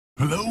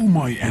Hello,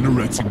 my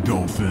anorexic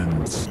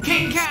dolphins.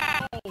 King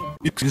Cow!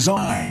 It is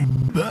I,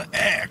 the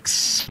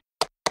X.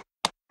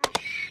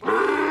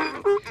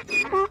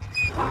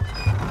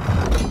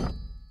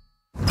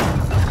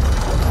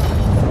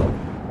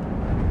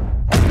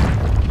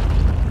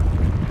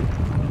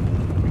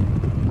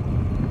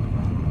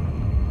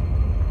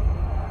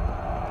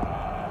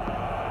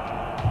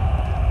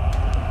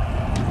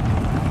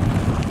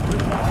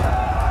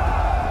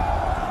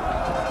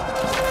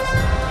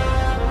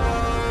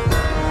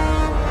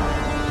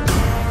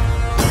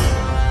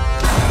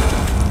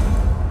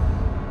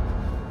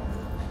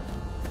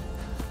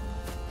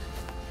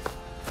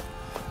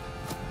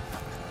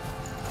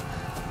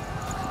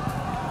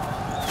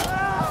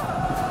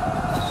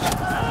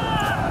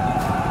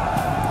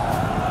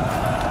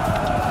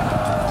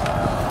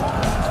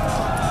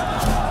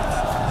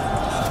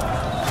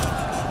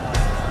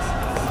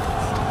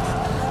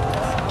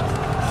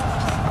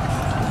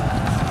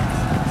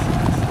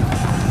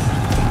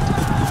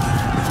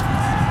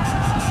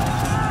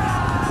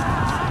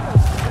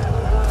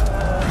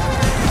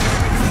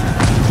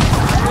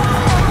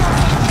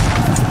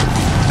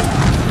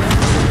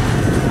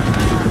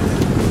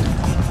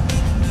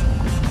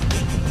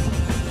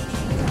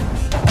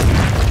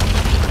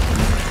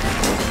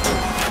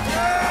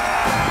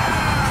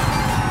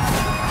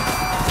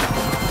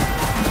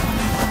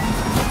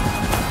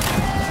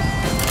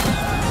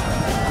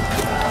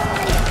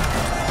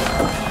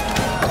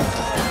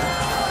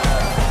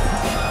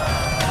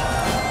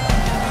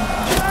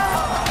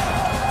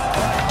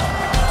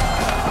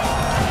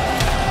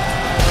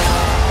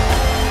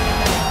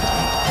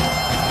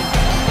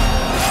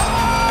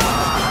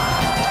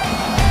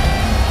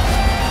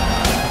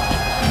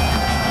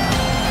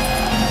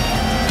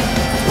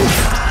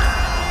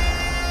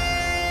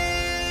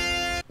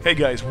 Hey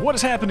guys, what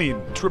is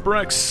happening?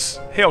 TripperX.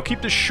 Hey, I'll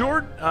keep this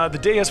short. The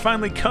day has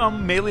finally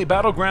come. Melee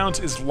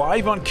Battlegrounds is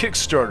live on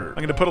Kickstarter. I'm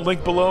going to put a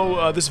link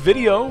below this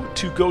video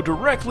to go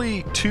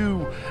directly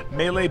to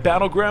Melee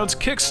Battlegrounds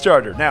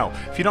Kickstarter. Now,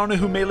 if you don't know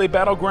who Melee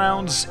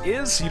Battlegrounds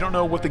is, you don't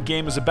know what the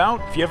game is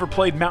about, if you ever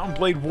played Mount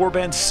Blade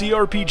Warband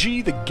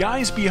cRPG, the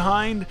guys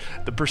behind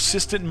the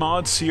Persistent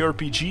Mod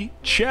cRPG,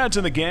 Chads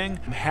and the gang,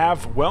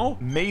 have, well,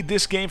 made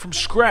this game from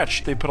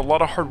scratch. They put a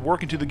lot of hard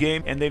work into the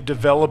game and they've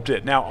developed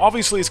it. Now,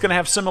 obviously, it's going to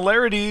have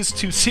similarities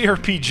to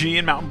cRPG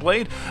and Mount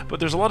Blade, but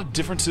there's a lot of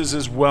differences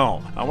as well.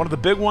 One of the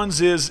big ones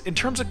is in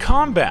terms of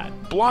combat,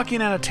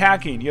 blocking and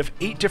attacking. You have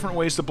 8 different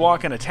ways to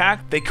block and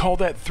attack. They call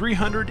that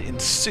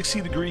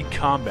 360-degree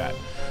combat.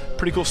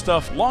 Pretty cool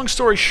stuff. Long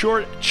story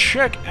short,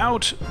 check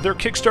out their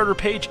Kickstarter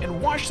page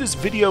and watch this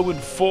video in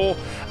full.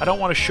 I don't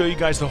want to show you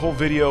guys the whole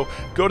video.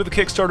 Go to the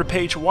Kickstarter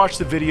page, watch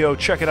the video,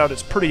 check it out.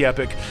 It's pretty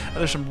epic. And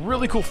there's some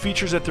really cool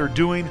features that they're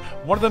doing.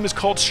 One of them is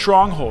called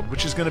Stronghold,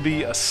 which is going to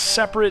be a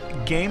separate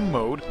game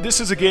mode. This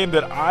is a game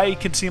that I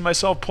can see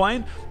myself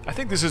playing. I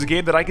think this is a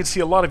game that I can see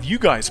a lot of you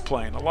guys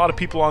playing. A lot of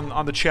people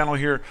on the channel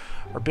here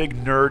are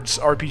big nerds,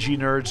 RPG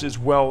nerds, as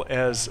well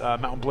as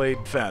Mount Blade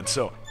fans.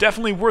 So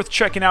definitely worth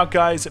checking out,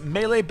 guys.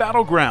 Melee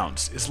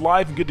Battlegrounds is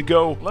live and good to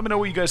go. Let me know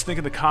what you guys think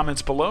in the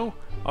comments below.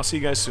 I'll see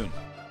you guys soon.